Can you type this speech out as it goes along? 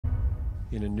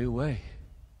in a new way.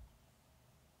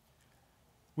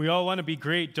 We all want to be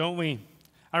great, don't we?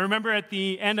 I remember at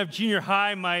the end of junior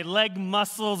high, my leg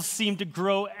muscles seemed to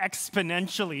grow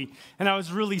exponentially, and I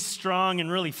was really strong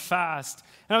and really fast.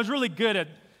 And I was really good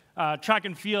at track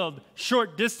and field,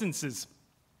 short distances.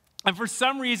 And for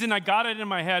some reason, I got it in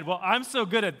my head, well, I'm so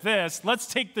good at this, let's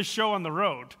take the show on the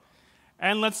road,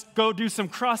 and let's go do some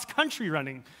cross-country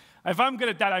running. If I'm good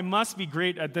at that, I must be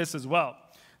great at this as well.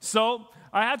 So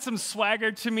I had some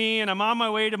swagger to me, and I'm on my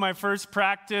way to my first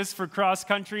practice for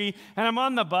cross-country, and I'm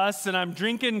on the bus, and I'm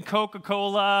drinking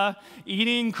Coca-Cola,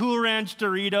 eating Cool Ranch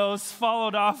Doritos,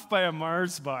 followed off by a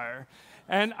Mars bar.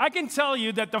 And I can tell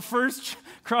you that the first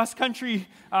cross-country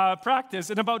practice,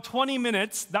 in about 20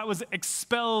 minutes, that was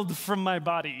expelled from my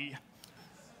body.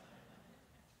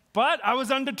 But I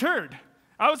was undeterred.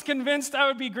 I was convinced I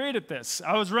would be great at this.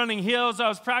 I was running hills. I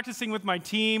was practicing with my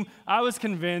team. I was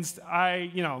convinced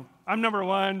I'm number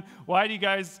one. Why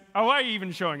are you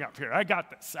even showing up here? I got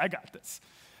this.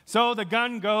 So the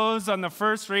gun goes on the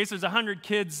first race. There's 100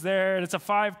 kids there, and it's a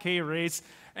 5K race.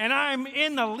 And I'm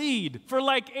in the lead for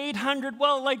like 800,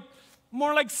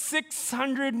 more like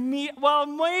 600 meters,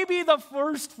 maybe the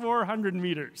first 400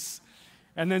 meters.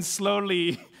 And then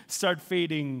slowly start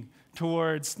fading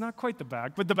towards, not quite the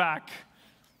back, but the back.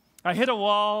 I hit a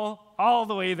wall all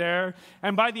the way there,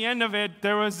 and by the end of it,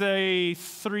 there was a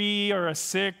 3 or a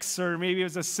 6, or maybe it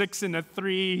was a 6 and a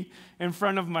 3 in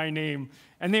front of my name,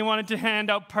 and they wanted to hand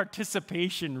out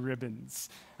participation ribbons.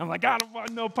 I'm like, I don't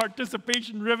want no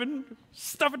participation ribbon.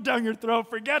 Stuff it down your throat,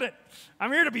 forget it.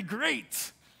 I'm here to be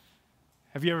great.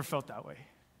 Have you ever felt that way?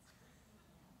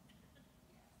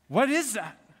 What is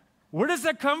that? Where does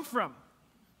that come from?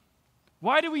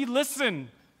 Why do we listen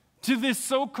to this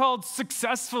so-called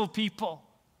successful people?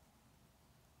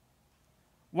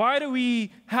 Why do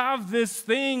we have this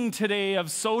thing today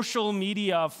of social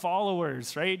media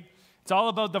followers, right? It's all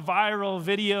about the viral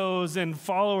videos and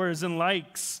followers and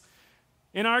likes.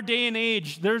 In our day and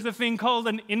age, there's a thing called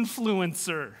an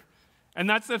influencer, and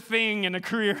that's a thing in a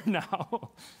career now.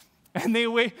 And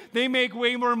they make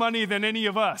way more money than any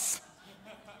of us,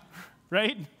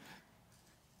 right?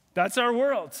 That's our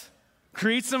world.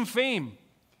 Create some fame.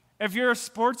 If you're a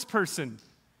sports person,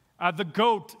 the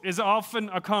GOAT is often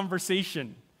a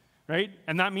conversation, right?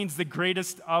 And that means the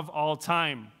greatest of all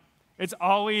time. It's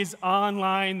always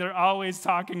online. They're always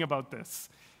talking about this.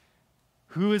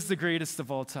 Who is the greatest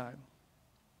of all time?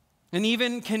 And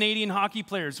even Canadian hockey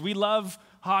players. We love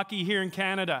hockey here in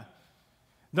Canada.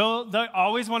 They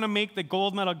always want to make the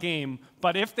gold medal game,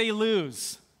 but if they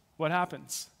lose, what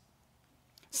happens?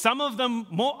 Some of them,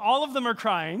 all of them are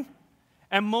crying,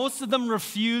 and most of them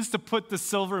refuse to put the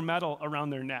silver medal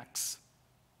around their necks.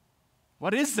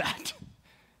 What is that?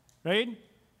 Right?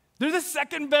 They're the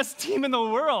second best team in the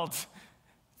world.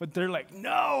 But they're like,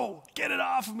 no, get it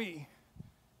off me.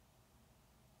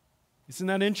 Isn't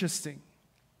that interesting?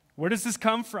 Where does this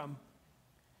come from?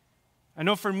 I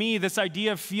know for me, this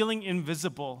idea of feeling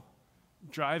invisible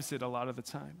drives it a lot of the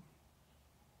time.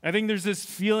 I think there's this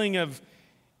feeling of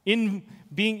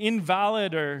being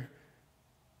invalid or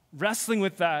wrestling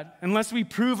with that. Unless we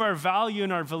prove our value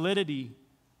and our validity,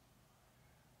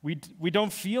 we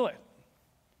don't feel it.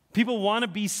 People want to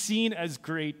be seen as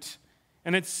great,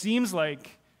 and it seems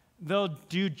like they'll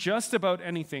do just about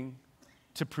anything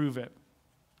to prove it.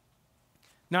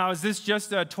 Now, is this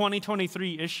just a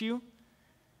 2023 issue?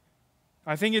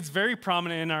 I think it's very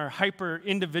prominent in our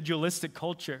hyper-individualistic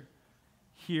culture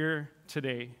here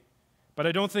today. But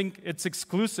I don't think it's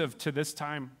exclusive to this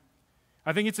time.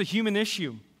 I think it's a human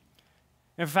issue.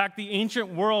 In fact, the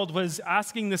ancient world was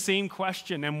asking the same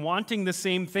question and wanting the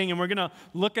same thing, and we're going to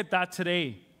look at that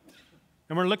today.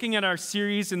 And we're looking at our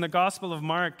series in the Gospel of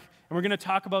Mark, and we're going to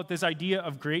talk about this idea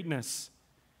of greatness.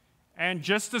 And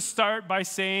just to start by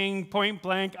saying point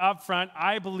blank up front,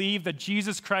 I believe that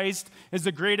Jesus Christ is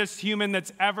the greatest human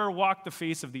that's ever walked the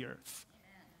face of the earth.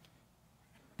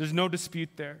 There's no dispute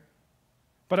there.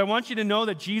 But I want you to know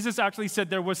that Jesus actually said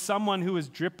there was someone who was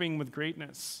dripping with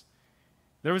greatness.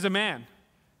 There was a man,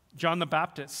 John the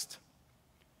Baptist.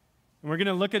 And we're going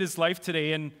to look at his life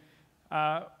today. And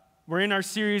we're in our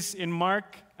series in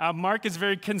Mark. Mark is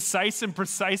very concise and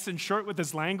precise and short with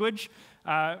his language.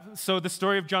 So the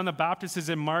story of John the Baptist is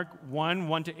in Mark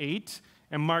 1:1-8,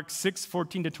 and Mark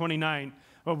 6:14-29.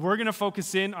 But we're going to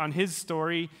focus in on his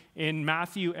story in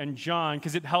Matthew and John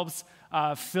because it helps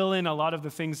fill in a lot of the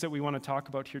things that we want to talk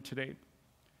about here today.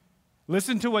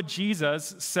 Listen to what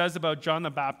Jesus says about John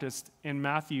the Baptist in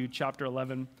Matthew chapter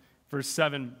 11, verse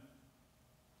 7.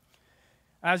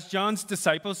 As John's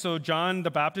disciples, so John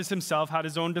the Baptist himself had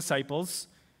his own disciples.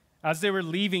 As they were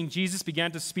leaving, Jesus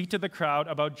began to speak to the crowd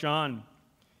about John.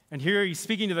 And here he's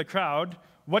speaking to the crowd.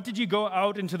 What did you go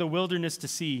out into the wilderness to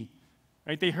see?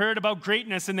 Right? They heard about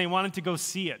greatness and they wanted to go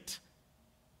see it.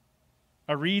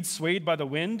 A reed swayed by the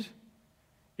wind?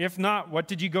 If not, what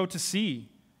did you go to see?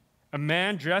 A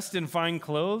man dressed in fine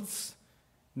clothes?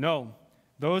 No,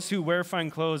 those who wear fine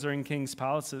clothes are in king's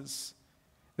palaces.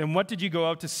 Then what did you go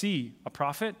out to see? A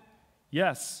prophet?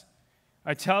 Yes,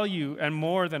 I tell you, and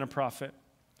more than a prophet.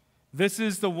 This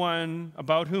is the one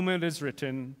about whom it is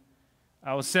written,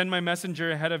 I will send my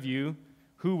messenger ahead of you,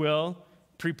 who will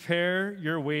prepare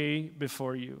your way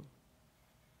before you.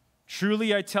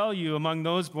 Truly I tell you, among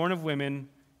those born of women,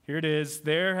 here it is,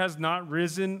 there has not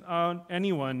risen on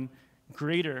anyone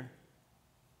greater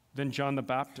than John the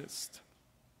Baptist.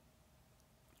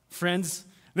 Friends,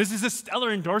 this is a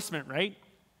stellar endorsement, right?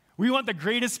 We want the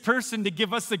greatest person to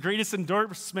give us the greatest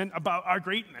endorsement about our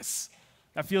greatness.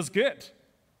 That feels good.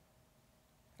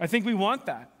 I think we want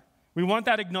that. We want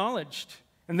that acknowledged.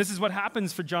 And this is what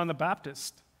happens for John the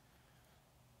Baptist.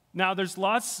 Now, there's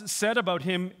lots said about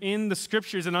him in the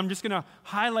scriptures, and I'm just going to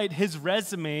highlight his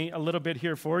resume a little bit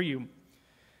here for you.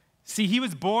 See, he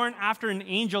was born after an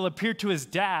angel appeared to his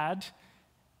dad,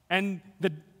 and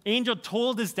the angel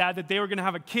told his dad that they were going to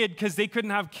have a kid because they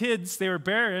couldn't have kids. They were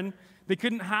barren. They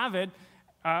couldn't have it,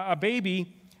 a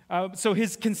baby. So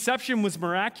his conception was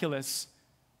miraculous.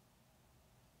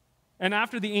 And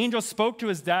after the angel spoke to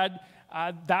his dad,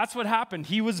 that's what happened.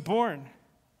 He was born.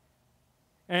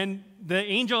 And the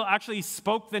angel actually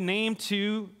spoke the name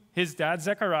to his dad,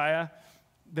 Zechariah,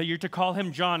 that you're to call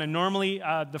him John. And normally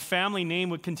the family name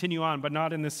would continue on, but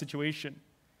not in this situation.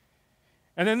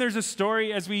 And then there's a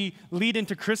story as we lead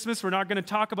into Christmas. We're not going to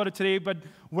talk about it today, but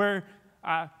where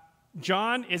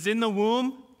John is in the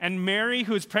womb, and Mary,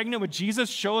 who is pregnant with Jesus,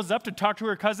 shows up to talk to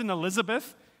her cousin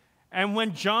Elizabeth. And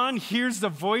when John hears the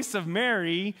voice of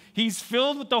Mary, he's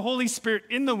filled with the Holy Spirit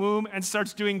in the womb and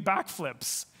starts doing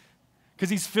backflips because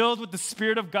he's filled with the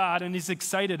Spirit of God and he's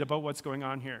excited about what's going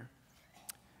on here.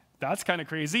 That's kind of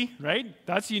crazy, right?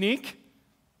 That's unique.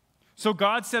 So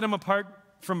God set him apart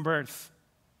from birth.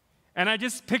 And I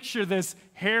just picture this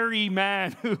hairy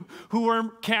man who wore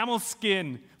camel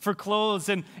skin for clothes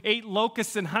and ate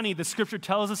locusts and honey. The scripture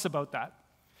tells us about that.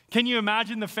 Can you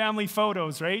imagine the family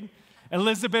photos, right?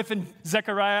 Elizabeth and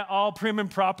Zechariah all prim and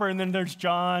proper, and then there's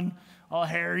John, all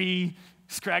hairy,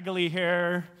 scraggly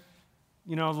hair,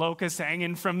 locusts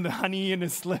hanging from the honey in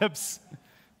his lips.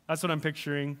 That's what I'm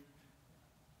picturing.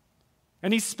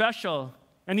 And he's special,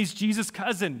 and he's Jesus'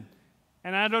 cousin.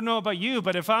 And I don't know about you,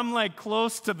 but if I'm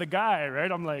close to the guy,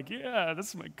 right, I'm like, yeah,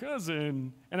 that's my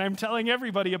cousin. And I'm telling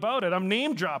everybody about it. I'm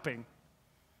name dropping.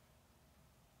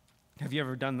 Have you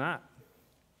ever done that?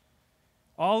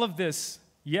 All of this,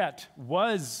 yet,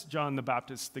 was John the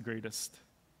Baptist the greatest?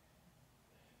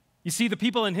 You see, the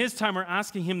people in his time are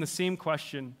asking him the same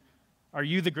question. Are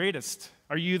you the greatest?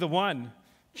 Are you the one?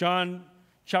 John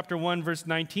chapter 1, verse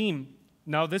 19.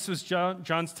 Now, this was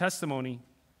John's testimony.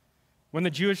 When the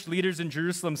Jewish leaders in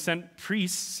Jerusalem sent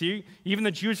priests, see, even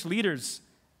the Jewish leaders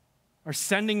are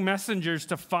sending messengers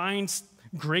to find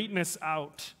greatness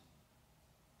out.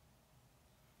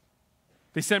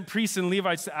 They sent priests and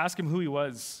Levites to ask him who he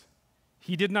was.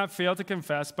 He did not fail to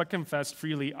confess, but confessed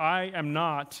freely, I am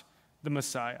not the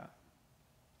Messiah.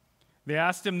 They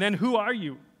asked him, then who are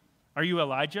you? Are you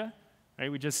Elijah?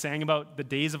 Right, we just sang about the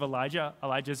days of Elijah.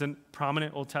 Elijah is a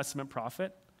prominent Old Testament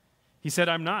prophet. He said,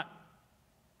 I'm not.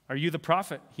 Are you the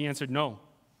prophet? He answered, no.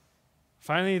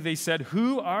 Finally, they said,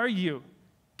 who are you?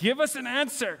 Give us an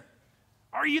answer.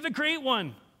 Are you the great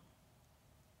one?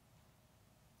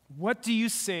 What do you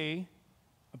say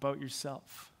about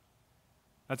yourself?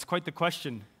 That's quite the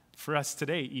question for us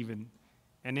today, even,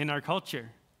 and in our culture.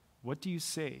 What do you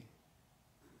say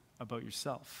about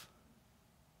yourself?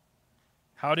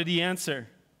 How did he answer?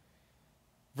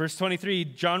 Verse 23,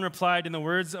 John replied in the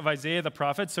words of Isaiah the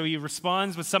prophet, so he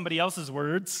responds with somebody else's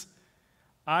words.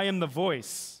 I am the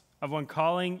voice of one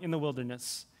calling in the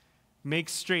wilderness. Make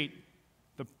straight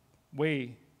the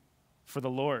way for the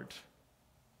Lord.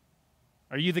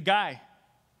 Are you the guy?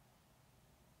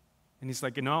 And he's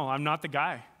like, no, I'm not the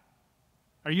guy.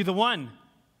 Are you the one?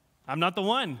 I'm not the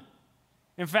one.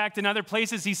 In fact, in other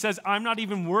places, he says, I'm not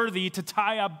even worthy to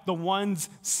tie up the one's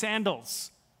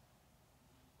sandals.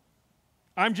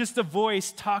 I'm just a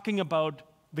voice talking about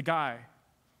the guy.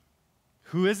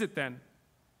 Who is it then?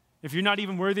 If you're not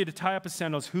even worthy to tie up his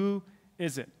sandals, who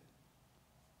is it?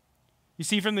 You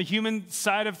see, from the human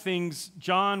side of things,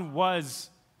 John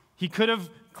he could have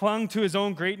clung to his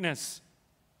own greatness.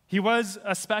 He was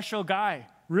a special guy,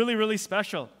 really, really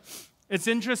special. It's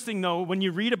interesting, though, when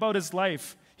you read about his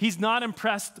life, he's not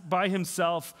impressed by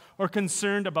himself or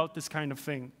concerned about this kind of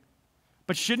thing.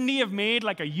 But shouldn't he have made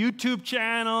like a YouTube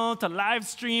channel to live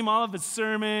stream all of his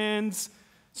sermons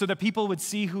so that people would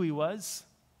see who he was?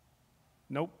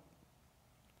 Nope.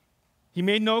 He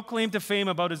made no claim to fame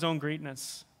about his own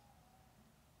greatness.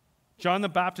 John the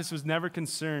Baptist was never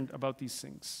concerned about these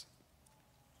things,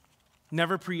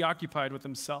 never preoccupied with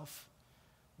himself.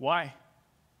 Why?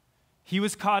 He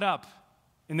was caught up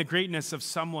in the greatness of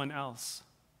someone else.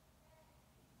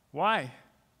 Why?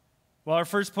 Well, our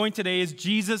first point today is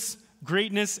Jesus'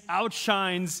 greatness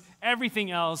outshines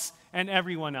everything else and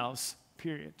everyone else,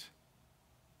 period.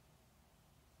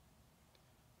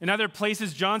 In other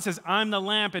places, John says, I'm the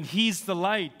lamp and he's the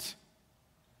light.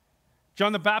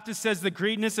 John the Baptist says the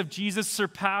greatness of Jesus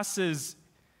surpasses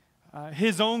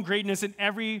his own greatness in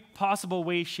every possible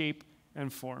way, shape,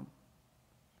 and form.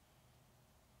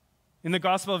 In the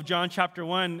Gospel of John chapter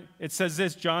 1, it says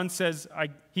this. John says,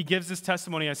 he gives this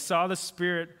testimony, I saw the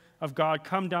Spirit of God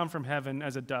come down from heaven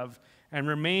as a dove and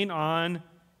remain on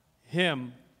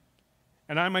him.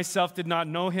 And I myself did not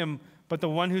know him, but the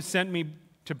one who sent me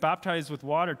to baptize with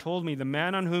water told me, the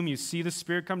man on whom you see the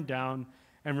Spirit come down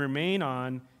and remain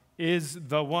on is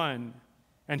the one,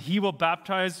 and he will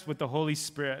baptize with the Holy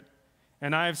Spirit.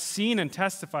 And I have seen and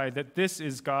testified that this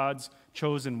is God's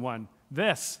chosen one.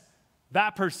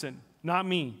 That person, not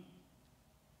me.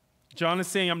 John is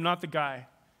saying, I'm not the guy.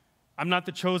 I'm not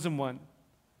the chosen one.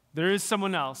 There is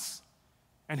someone else,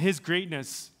 and his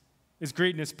greatness is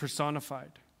greatness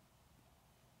personified.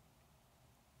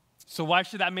 So why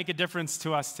should that make a difference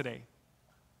to us today?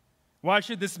 Why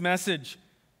should this message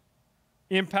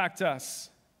impact us?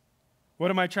 What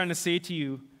am I trying to say to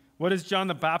you? What is John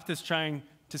the Baptist trying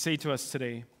to say to us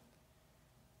today?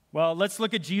 Well, let's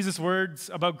look at Jesus' words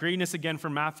about greatness again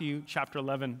from Matthew chapter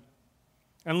 11.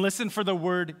 And listen for the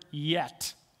word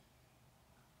yet.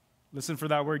 Listen for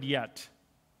that word yet.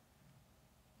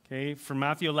 Okay, from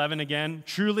Matthew 11 again.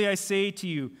 Truly I say to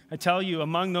you, I tell you,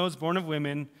 among those born of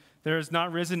women, there has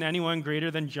not risen anyone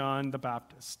greater than John the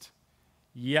Baptist.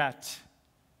 Yet,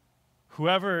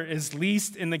 whoever is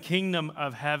least in the kingdom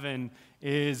of heaven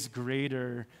is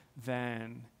greater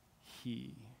than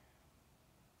he.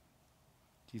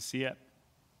 Do you see it?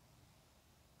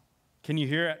 Can you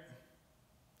hear it?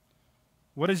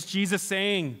 What is Jesus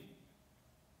saying?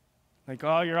 Like,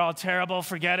 oh, you're all terrible,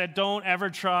 forget it, don't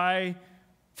ever try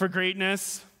for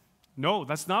greatness. No,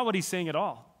 that's not what he's saying at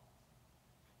all.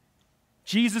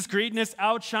 Jesus' greatness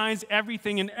outshines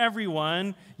everything and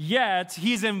everyone, yet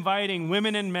he's inviting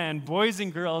women and men, boys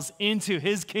and girls, into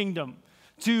his kingdom,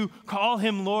 to call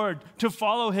him Lord, to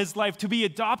follow his life, to be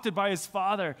adopted by his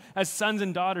Father as sons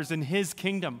and daughters in his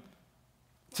kingdom,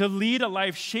 to lead a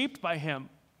life shaped by him,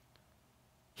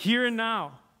 here and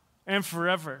now and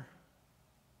forever.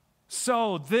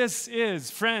 So this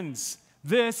is, friends,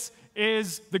 this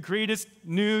is the greatest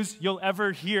news you'll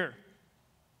ever hear.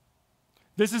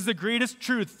 This is the greatest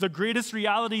truth, the greatest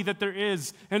reality that there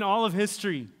is in all of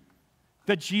history,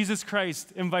 that Jesus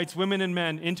Christ invites women and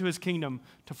men into his kingdom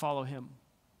to follow him.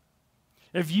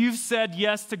 If you've said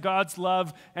yes to God's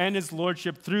love and his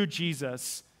lordship through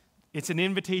Jesus, it's an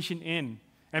invitation in.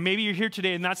 And maybe you're here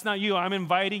today and that's not you. I'm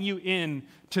inviting you in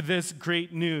to this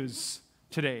great news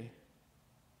today.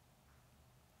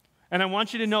 And I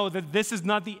want you to know that this is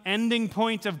not the ending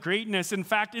point of greatness. In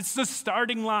fact, it's the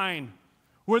starting line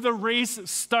where the race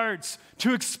starts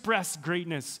to express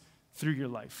greatness through your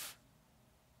life.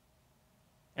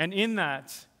 And in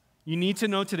that, you need to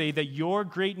know today that your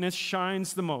greatness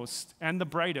shines the most and the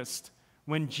brightest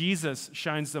when Jesus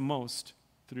shines the most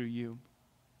through you.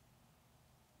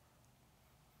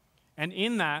 And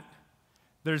in that,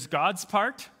 there's God's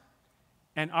part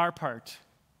and our part.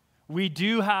 We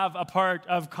do have a part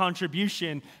of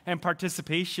contribution and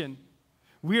participation.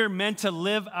 We are meant to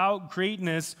live out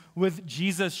greatness with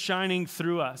Jesus shining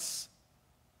through us.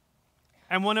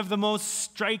 And one of the most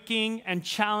striking and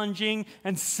challenging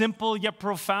and simple yet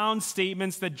profound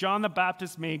statements that John the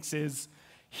Baptist makes is,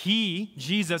 he,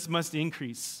 Jesus, must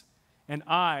increase, and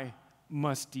I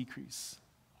must decrease.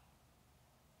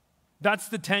 That's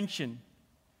the tension.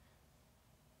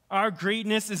 Our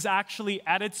greatness is actually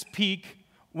at its peak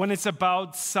when it's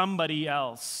about somebody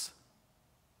else.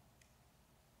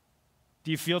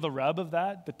 Do you feel the rub of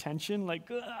that? The tension?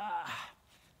 Like, ugh.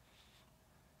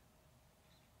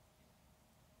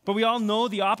 But we all know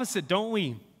the opposite, don't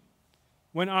we?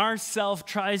 When our self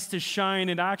tries to shine,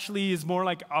 it actually is more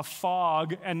like a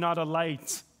fog and not a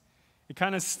light. It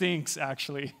kind of stinks,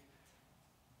 actually.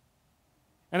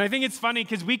 And I think it's funny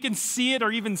because we can see it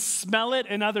or even smell it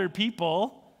in other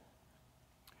people,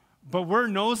 but we're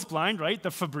nose blind, right? The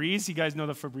Febreze, you guys know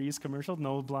the Febreze commercial,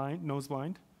 nose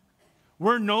blind.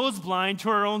 We're nose blind to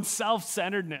our own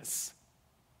self-centeredness.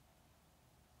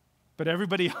 but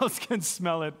everybody else can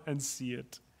smell it and see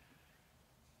it.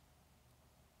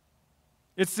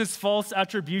 It's this false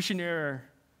attribution error.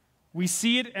 We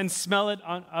see it and smell it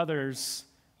on others,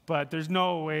 but there's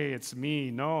no way it's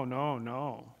me. No, no,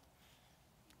 no.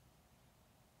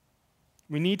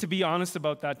 We need to be honest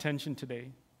about that tension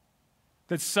today.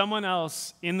 That someone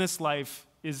else in this life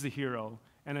is the hero,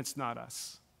 and it's not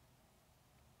us.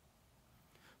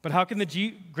 But how can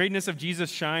the greatness of Jesus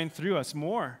shine through us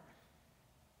more?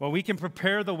 Well, we can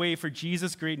prepare the way for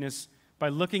Jesus' greatness by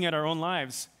looking at our own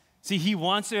lives. See, he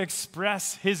wants to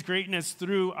express his greatness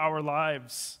through our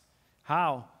lives.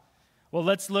 How? Well,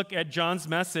 let's look at John's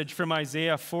message from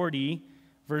Isaiah 40,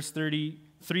 verse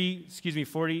 43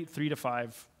 to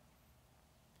 5.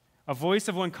 A voice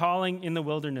of one calling in the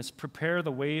wilderness, prepare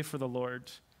the way for the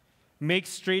Lord. Make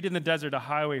straight in the desert a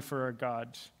highway for our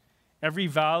God. Every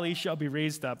valley shall be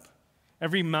raised up,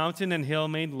 every mountain and hill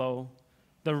made low.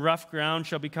 The rough ground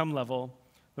shall become level,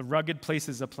 the rugged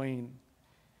places a plain.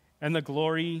 And the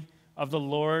glory of the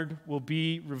Lord will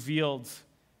be revealed,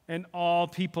 and all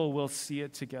people will see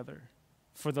it together,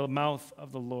 for the mouth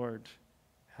of the Lord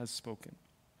has spoken.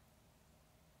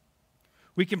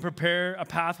 We can prepare a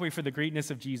pathway for the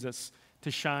greatness of Jesus to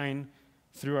shine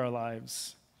through our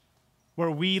lives,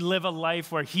 where we live a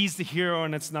life where he's the hero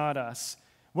and it's not us,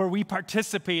 where we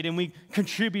participate and we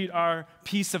contribute our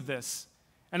piece of this.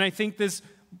 And I think this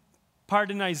part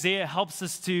in Isaiah helps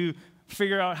us to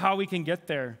figure out how we can get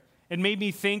there. It made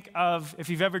me think of if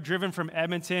you've ever driven from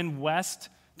Edmonton west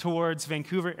towards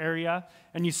Vancouver area,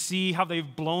 and you see how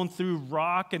they've blown through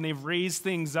rock and they've raised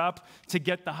things up to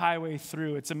get the highway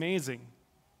through. It's amazing.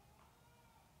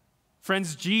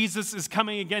 Friends, Jesus is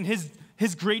coming again.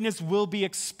 His greatness will be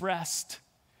expressed.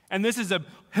 And this is a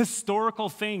historical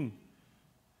thing.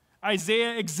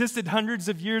 Isaiah existed hundreds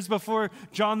of years before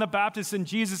John the Baptist and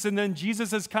Jesus, and then Jesus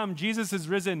has come, Jesus has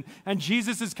risen, and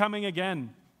Jesus is coming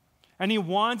again. And he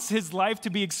wants his life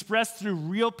to be expressed through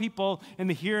real people in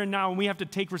the here and now, and we have to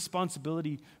take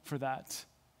responsibility for that.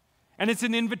 And it's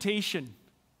an invitation,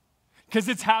 because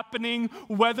it's happening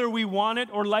whether we want it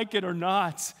or like it or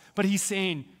not. But he's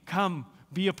saying, come,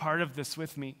 be a part of this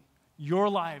with me. Your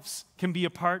lives can be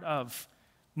a part of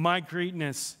my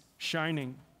greatness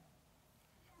shining.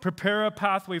 Prepare a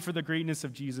pathway for the greatness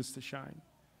of Jesus to shine.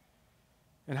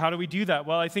 And how do we do that?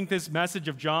 Well, I think this message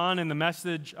of John and the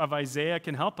message of Isaiah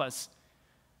can help us.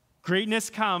 Greatness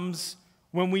comes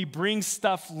when we bring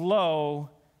stuff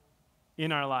low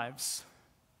in our lives.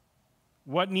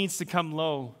 What needs to come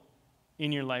low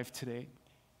in your life today?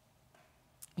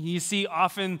 You see,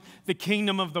 often the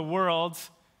kingdom of the world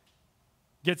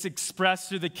gets expressed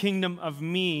through the kingdom of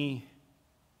me.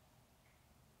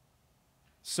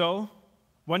 So,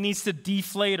 what needs to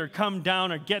deflate or come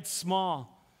down or get small?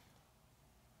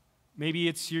 Maybe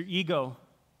it's your ego.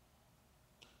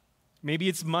 Maybe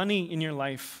it's money in your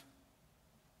life.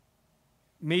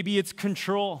 Maybe it's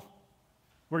control,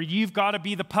 where you've got to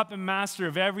be the puppet master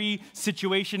of every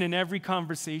situation and every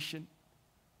conversation.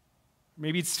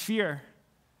 Maybe it's fear.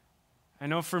 I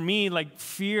know for me, like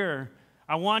fear,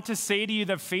 I want to say to you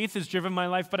that faith has driven my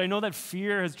life, but I know that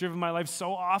fear has driven my life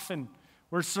so often.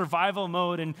 We're survival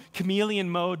mode and chameleon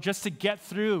mode just to get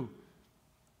through.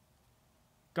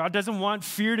 God doesn't want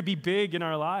fear to be big in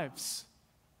our lives.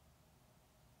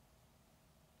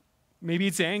 Maybe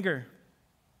it's anger.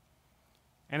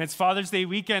 And it's Father's Day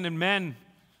weekend, and men,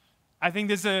 I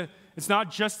think it's not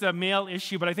just a male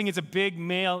issue, but I think it's a big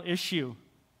male issue.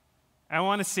 I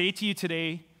want to say to you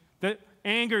today that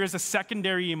anger is a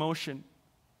secondary emotion.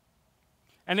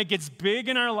 And it gets big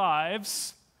in our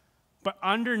lives, but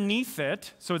underneath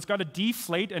it, so it's got to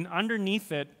deflate, and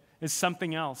underneath it is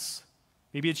something else.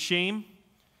 Maybe it's shame.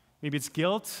 Maybe it's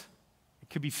guilt.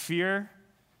 It could be fear.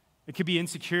 It could be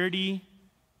insecurity.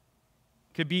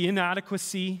 It could be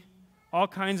inadequacy. All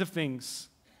kinds of things.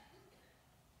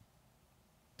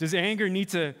 Does anger need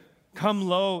to come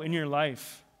low in your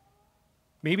life?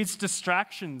 Maybe it's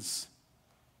distractions.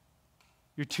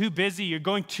 You're too busy. You're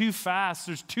going too fast.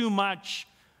 There's too much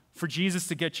for Jesus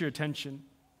to get your attention.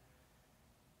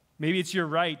 Maybe it's your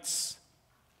rights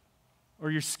or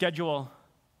your schedule.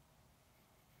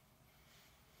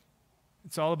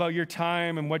 It's all about your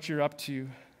time and what you're up to.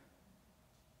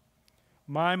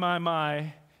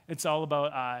 My, it's all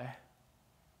about I.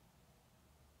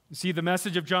 You see, the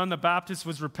message of John the Baptist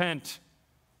was repent.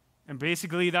 And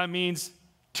basically that means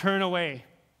turn away.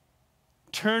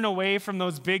 Turn away from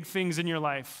those big things in your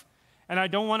life. And I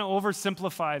don't want to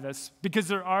oversimplify this, because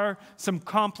there are some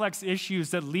complex issues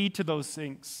that lead to those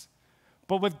things.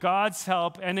 But with God's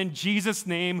help and in Jesus'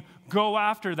 name, go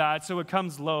after that so it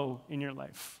comes low in your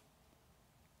life.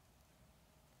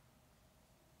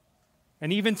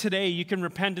 And even today, you can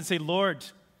repent and say, Lord,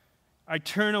 I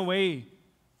turn away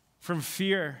from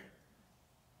fear.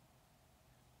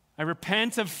 I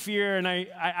repent of fear, and I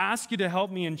ask you to help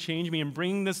me and change me and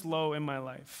bring this low in my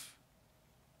life.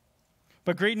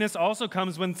 But greatness also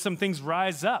comes when some things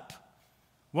rise up.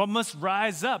 What must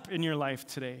rise up in your life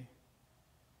today?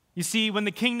 You see, when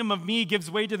the kingdom of me gives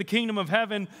way to the kingdom of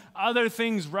heaven, other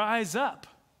things rise up.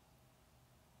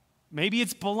 Maybe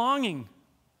it's belonging.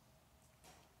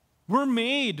 We're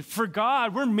made for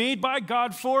God. We're made by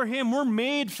God for Him. We're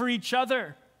made for each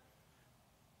other.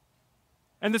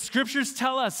 And the scriptures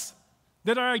tell us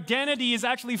that our identity is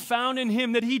actually found in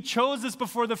Him, that He chose us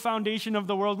before the foundation of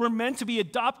the world. We're meant to be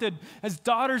adopted as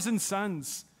daughters and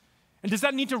sons. And does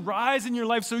that need to rise in your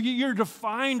life so you're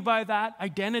defined by that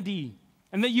identity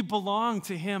and that you belong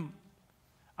to Him?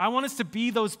 I want us to be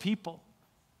those people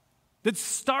that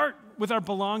start with our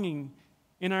belonging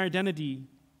in our identity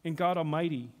in God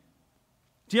Almighty.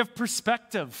 Do you have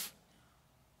perspective?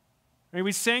 Right,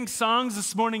 we sang songs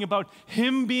this morning about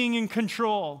Him being in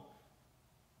control,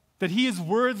 that He is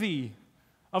worthy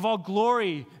of all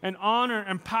glory and honor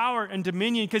and power and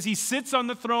dominion because He sits on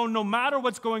the throne no matter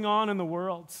what's going on in the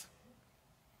world.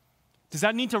 Does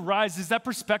that need to rise? Does that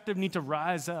perspective need to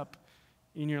rise up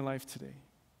in your life today?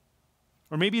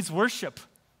 Or maybe it's worship.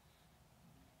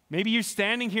 Maybe you're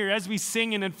standing here as we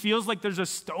sing and it feels like there's a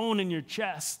stone in your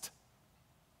chest.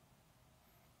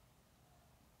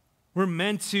 We're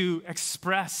meant to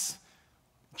express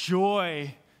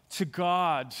joy to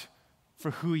God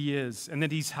for who He is and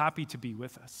that He's happy to be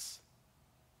with us.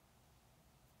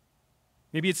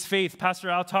 Maybe it's faith. Pastor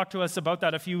Al talked to us about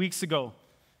that a few weeks ago.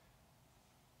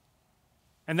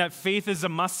 And that faith is a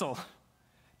muscle.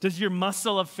 Does your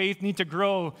muscle of faith need to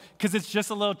grow because it's just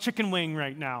a little chicken wing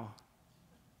right now?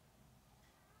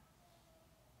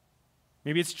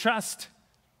 Maybe it's trust.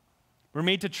 We're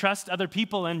made to trust other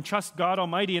people and trust God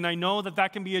Almighty, and I know that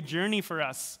that can be a journey for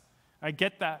us. I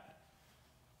get that.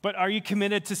 But are you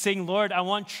committed to saying, Lord, I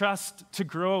want trust to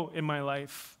grow in my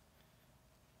life?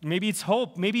 Maybe it's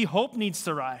hope. Maybe hope needs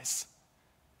to rise.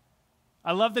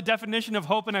 I love the definition of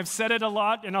hope, and I've said it a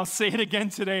lot, and I'll say it again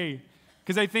today,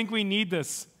 because I think we need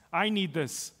this. I need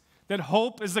this. That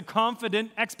hope is a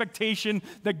confident expectation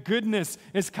that goodness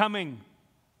is coming.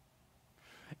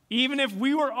 Even if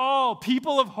we were all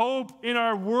people of hope in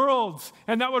our worlds,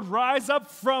 and that would rise up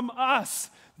from us,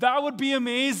 that would be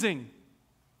amazing.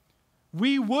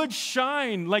 We would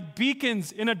shine like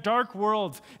beacons in a dark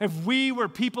world if we were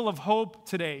people of hope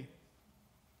today.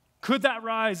 Could that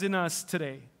rise in us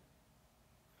today?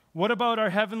 What about our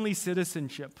heavenly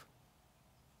citizenship?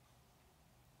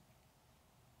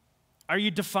 Are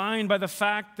you defined by the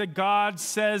fact that God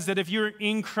says that if you're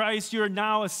in Christ, you're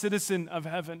now a citizen of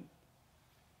heaven?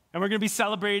 And we're going to be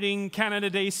celebrating Canada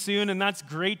Day soon, and that's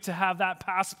great to have that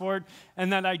passport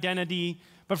and that identity.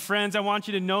 But friends, I want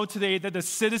you to know today that the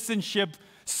citizenship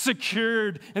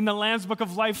secured in the Lamb's Book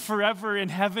of Life forever in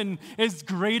heaven is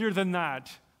greater than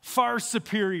that, far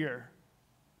superior.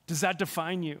 Does that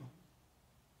define you?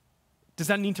 Does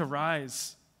that need to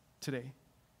rise today?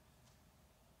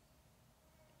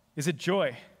 Is it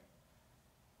joy?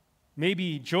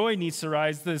 Maybe joy needs to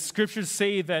rise. The scriptures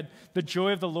say that the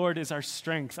joy of the Lord is our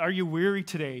strength. Are you weary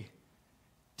today?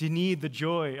 Do you need the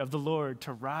joy of the Lord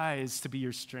to rise to be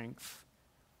your strength?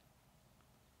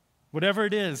 Whatever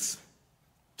it is,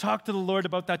 talk to the Lord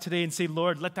about that today and say,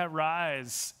 Lord, let that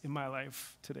rise in my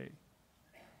life today.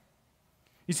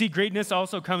 You see, greatness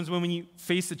also comes when you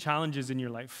face the challenges in your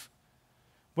life.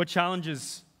 What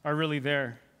challenges are really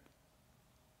there?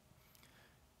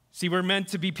 See, we're meant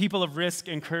to be people of risk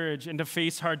and courage and to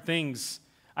face hard things.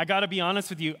 I got to be honest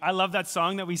with you. I love that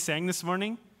song that we sang this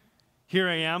morning. Here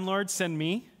I am, Lord, send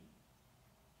me.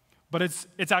 But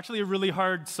it's actually a really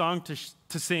hard song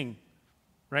to sing,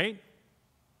 right?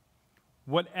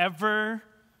 Whatever,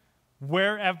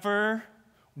 wherever,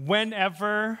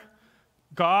 whenever,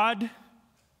 God,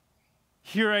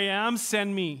 here I am,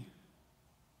 send me.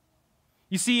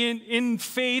 You see, in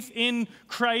faith, in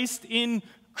Christ, in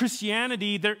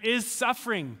Christianity, there is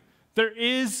suffering, there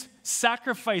is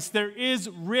sacrifice, there is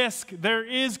risk, there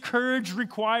is courage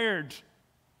required.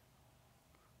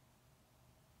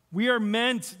 We are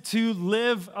meant to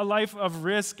live a life of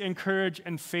risk and courage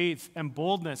and faith and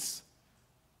boldness.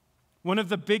 One of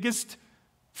the biggest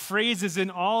phrases in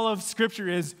all of Scripture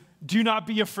is, do not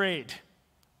be afraid.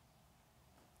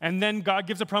 And then God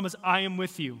gives a promise, I am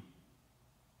with you.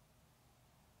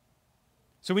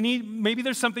 So maybe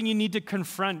there's something you need to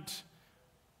confront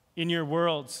in your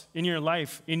world, in your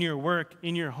life, in your work,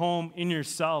 in your home, in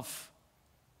yourself.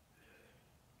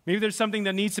 Maybe there's something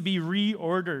that needs to be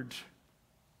reordered.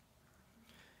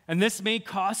 And this may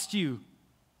cost you.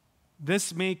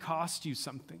 This may cost you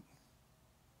something.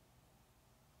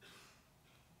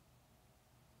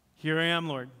 Here I am,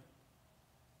 Lord.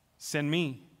 Send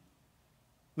me.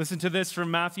 Listen to this from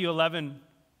Matthew 11,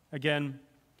 again,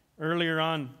 earlier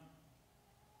on.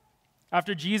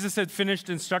 After Jesus had finished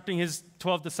instructing his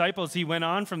 12 disciples, he went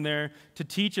on from there to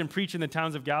teach and preach in the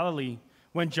towns of Galilee.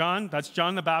 When John, that's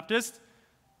John the Baptist,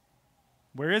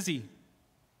 where is he?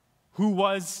 Who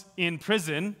was in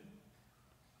prison,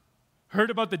 heard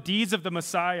about the deeds of the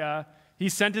Messiah, he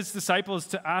sent his disciples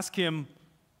to ask him,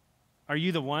 "Are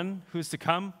you the one who is to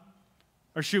come?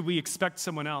 Or should we expect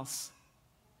someone else?"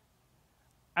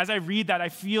 As I read that, I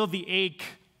feel the ache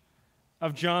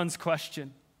of John's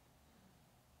question.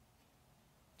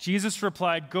 Jesus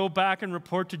replied, "Go back and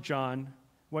report to John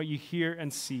what you hear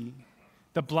and see.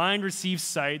 The blind receive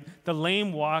sight, the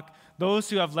lame walk, those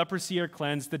who have leprosy are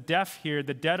cleansed, the deaf hear,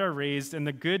 the dead are raised, and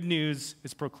the good news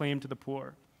is proclaimed to the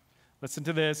poor." Listen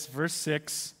to this, verse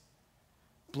 6.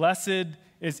 "Blessed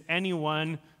is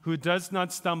anyone who does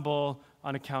not stumble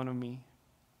on account of me."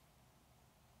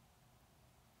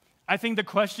 I think the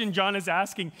question John is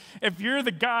asking, if you're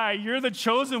the guy, you're the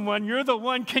chosen one, you're the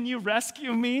one, can you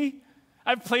rescue me?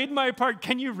 I've played my part.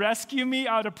 Can you rescue me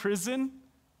out of prison?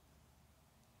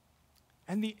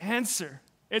 And the answer,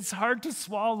 it's hard to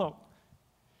swallow.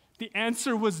 The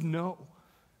answer was no.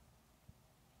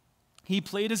 He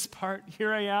played his part.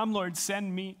 Here I am, Lord,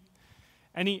 send me.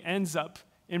 And he ends up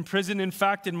in prison. In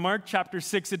fact, in Mark chapter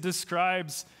 6, it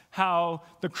describes how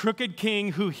the crooked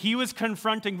king who he was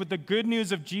confronting with the good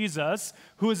news of Jesus,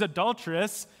 who is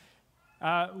adulterous,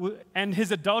 and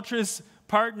his adulterous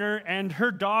partner and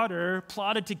her daughter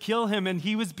plotted to kill him, and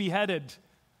he was beheaded.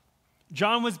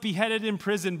 John was beheaded in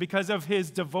prison because of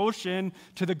his devotion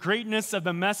to the greatness of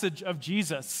the message of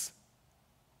Jesus.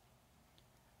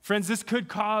 Friends, this could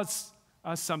cause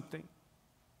us something.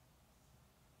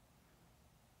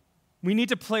 We need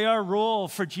to play our role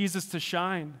for Jesus to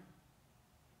shine.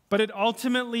 But it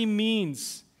ultimately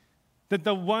means that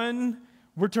the one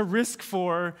we're to risk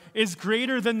for is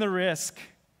greater than the risk.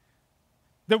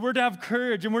 That we're to have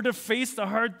courage and we're to face the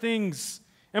hard things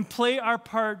and play our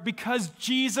part because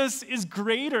Jesus is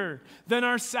greater than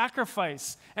our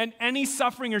sacrifice and any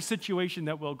suffering or situation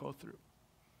that we'll go through.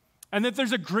 And that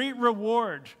there's a great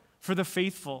reward for the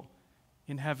faithful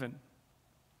in heaven.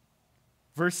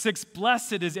 Verse 6,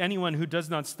 "Blessed is anyone who does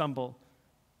not stumble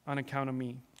on account of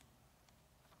me."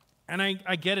 And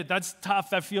I get it. That's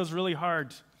tough. That feels really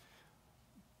hard.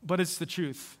 But it's the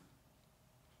truth.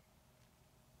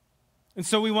 And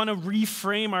so we want to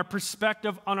reframe our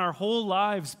perspective on our whole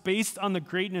lives based on the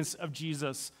greatness of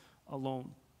Jesus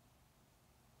alone.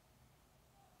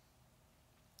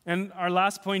 And our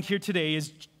last point here today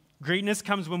is greatness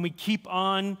comes when we keep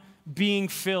on being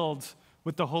filled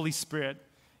with the Holy Spirit.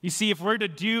 You see, if we're to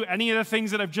do any of the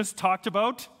things that I've just talked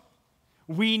about,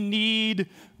 we need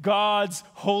God's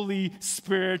Holy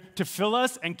Spirit to fill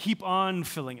us and keep on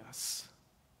filling us.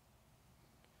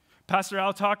 Pastor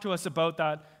Al talked to us about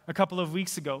that a couple of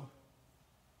weeks ago.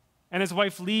 And his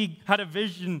wife Lee had a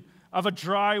vision of a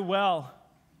dry well.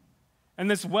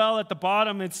 And this well at the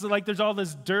bottom, it's like there's all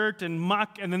this dirt and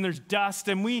muck, and then there's dust.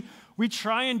 And we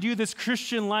try and do this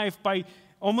Christian life by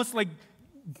almost like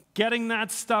getting that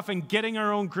stuff and getting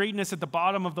our own greatness at the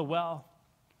bottom of the well.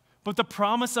 But the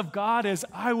promise of God is,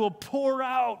 I will pour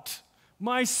out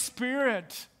my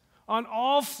Spirit on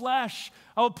all flesh.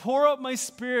 I will pour out my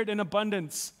Spirit in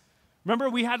abundance. Remember,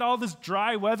 we had all this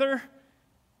dry weather,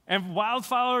 and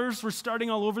wildflowers were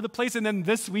starting all over the place, and then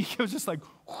this week it was just like,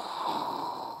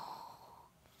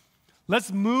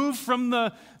 let's move from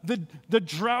the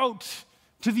drought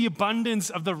to the abundance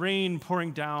of the rain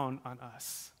pouring down on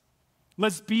us.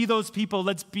 Let's be those people.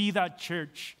 Let's be that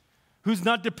church who's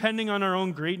not depending on our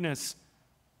own greatness,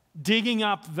 digging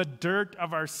up the dirt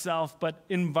of ourself, but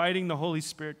inviting the Holy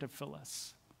Spirit to fill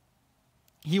us.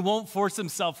 He won't force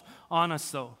himself on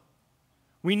us, though.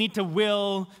 We need to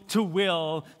will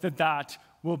that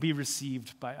will be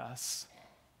received by us.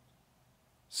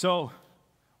 So,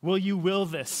 will you will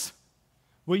this?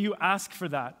 Will you ask for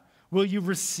that? Will you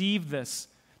receive this?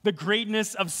 The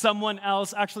greatness of someone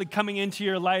else actually coming into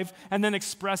your life and then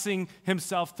expressing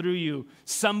himself through you.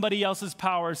 Somebody else's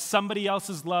power, somebody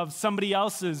else's love, somebody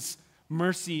else's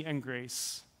mercy and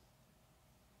grace.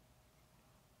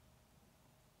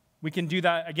 We can do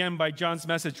that again by John's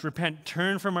message. Repent,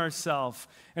 turn from ourselves,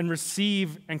 and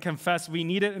receive and confess we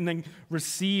need it, and then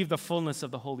receive the fullness of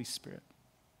the Holy Spirit.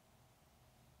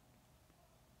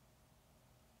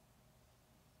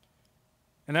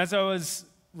 And as I was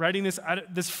writing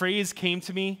this phrase came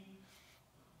to me.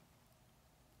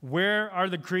 where are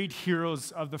the great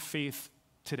heroes of the faith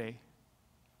today?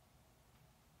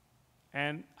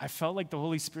 And I felt like the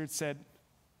Holy Spirit said,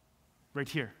 right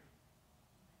here.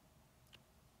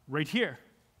 Right here.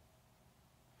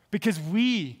 Because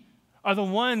we are the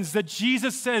ones that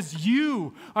Jesus says,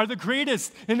 you are the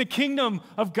greatest in the kingdom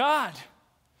of God.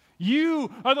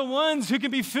 You are the ones who can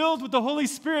be filled with the Holy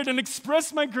Spirit and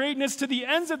express my greatness to the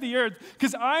ends of the earth,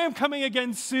 because I am coming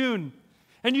again soon.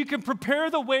 And you can prepare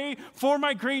the way for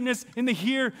my greatness in the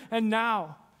here and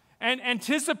now. And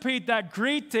anticipate that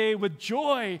great day with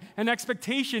joy and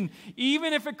expectation,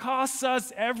 even if it costs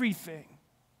us everything.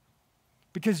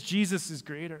 Because Jesus is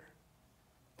greater.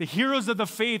 The heroes of the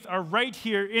faith are right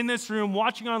here in this room,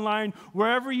 watching online,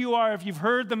 wherever you are. If you've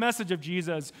heard the message of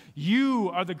Jesus, you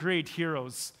are the great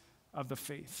heroes of the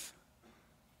faith.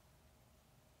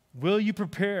 Will you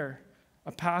prepare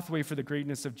a pathway for the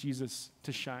greatness of Jesus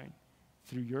to shine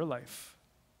through your life?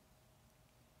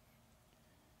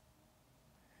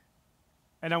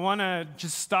 And I want to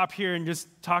just stop here and just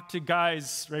talk to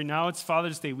guys right now. It's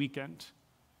Father's Day weekend.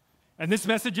 And this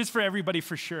message is for everybody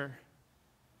for sure.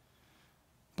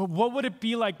 But what would it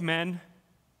be like, men,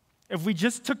 if we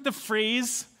just took the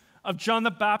phrase of John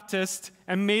the Baptist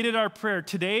and made it our prayer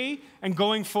today and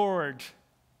going forward?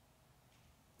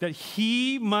 That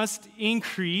he must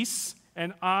increase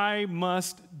and I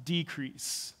must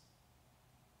decrease.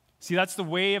 See, that's the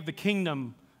way of the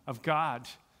kingdom of God.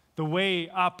 The way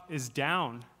up is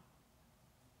down.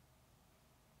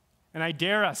 And I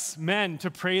dare us, men,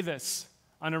 to pray this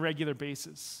on a regular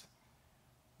basis.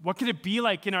 What could it be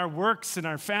like in our works, in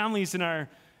our families,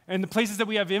 in the places that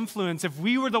we have influence, if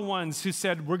we were the ones who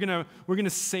said, we're gonna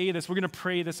say this, we're gonna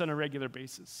pray this on a regular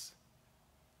basis?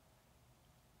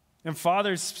 And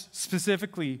fathers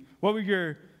specifically, what would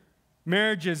your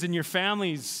marriages and your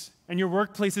families and your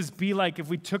workplaces be like if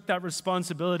we took that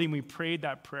responsibility and we prayed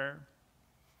that prayer?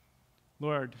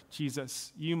 Lord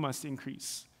Jesus, you must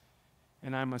increase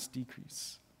and I must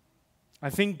decrease.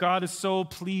 I think God is so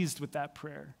pleased with that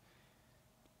prayer.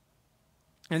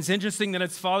 And it's interesting that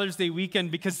it's Father's Day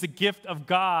weekend because the gift of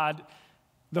God,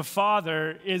 the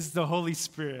Father, is the Holy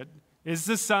Spirit, is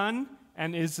the Son,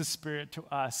 and is the Spirit to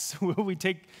us. Will we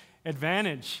take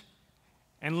advantage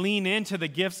and lean into the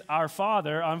gifts our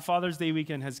Father on Father's Day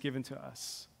weekend has given to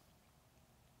us?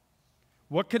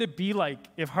 What could it be like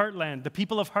if Heartland, the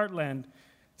people of Heartland,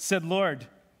 said, Lord,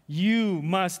 you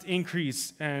must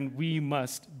increase and we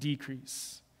must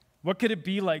decrease? What could it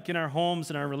be like in our homes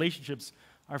and our relationships,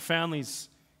 our families,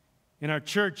 in our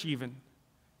church even,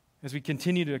 as we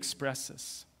continue to express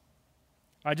this?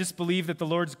 I just believe that the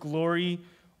Lord's glory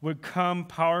would come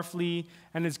powerfully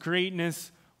and his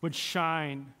greatness would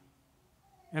shine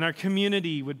and our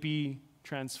community would be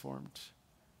transformed.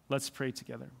 Let's pray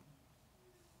together.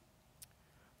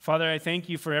 Father, I thank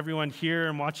you for everyone here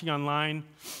and watching online,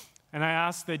 and I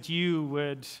ask that you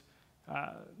would,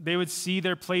 they would see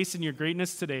their place in your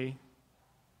greatness today,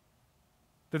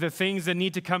 that the things that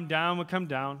need to come down would come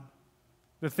down,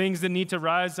 the things that need to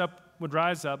rise up would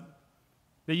rise up,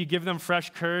 that you give them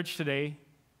fresh courage today,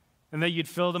 and that you'd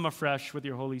fill them afresh with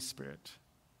your Holy Spirit.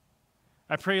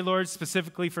 I pray, Lord,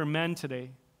 specifically for men today,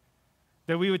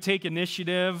 that we would take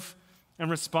initiative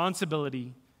and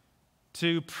responsibility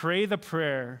to pray the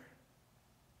prayer,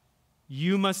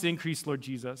 you must increase, Lord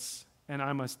Jesus, and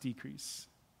I must decrease.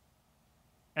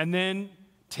 And then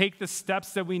take the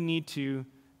steps that we need to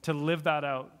live that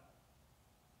out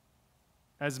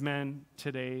as men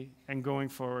today and going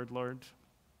forward, Lord.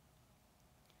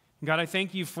 God, I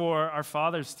thank you for our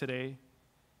fathers today.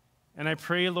 And I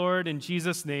pray, Lord, in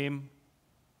Jesus' name,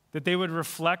 that they would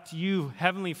reflect you,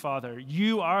 Heavenly Father.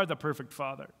 You are the perfect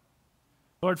Father.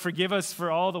 Lord, forgive us for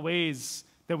all the ways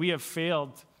that we have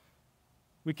failed.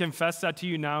 We confess that to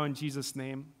you now in Jesus'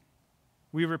 name.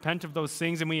 We repent of those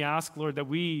things and we ask, Lord, that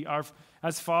we,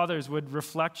 as fathers, would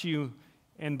reflect you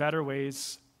in better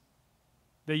ways,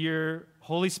 that your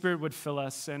Holy Spirit would fill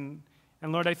us. And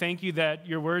Lord, I thank you that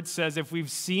your word says if we've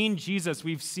seen Jesus,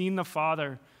 we've seen the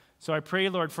Father. So I pray,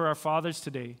 Lord, for our fathers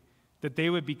today, that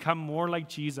they would become more like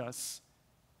Jesus.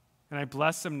 And I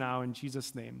bless them now in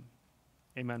Jesus' name.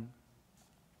 Amen.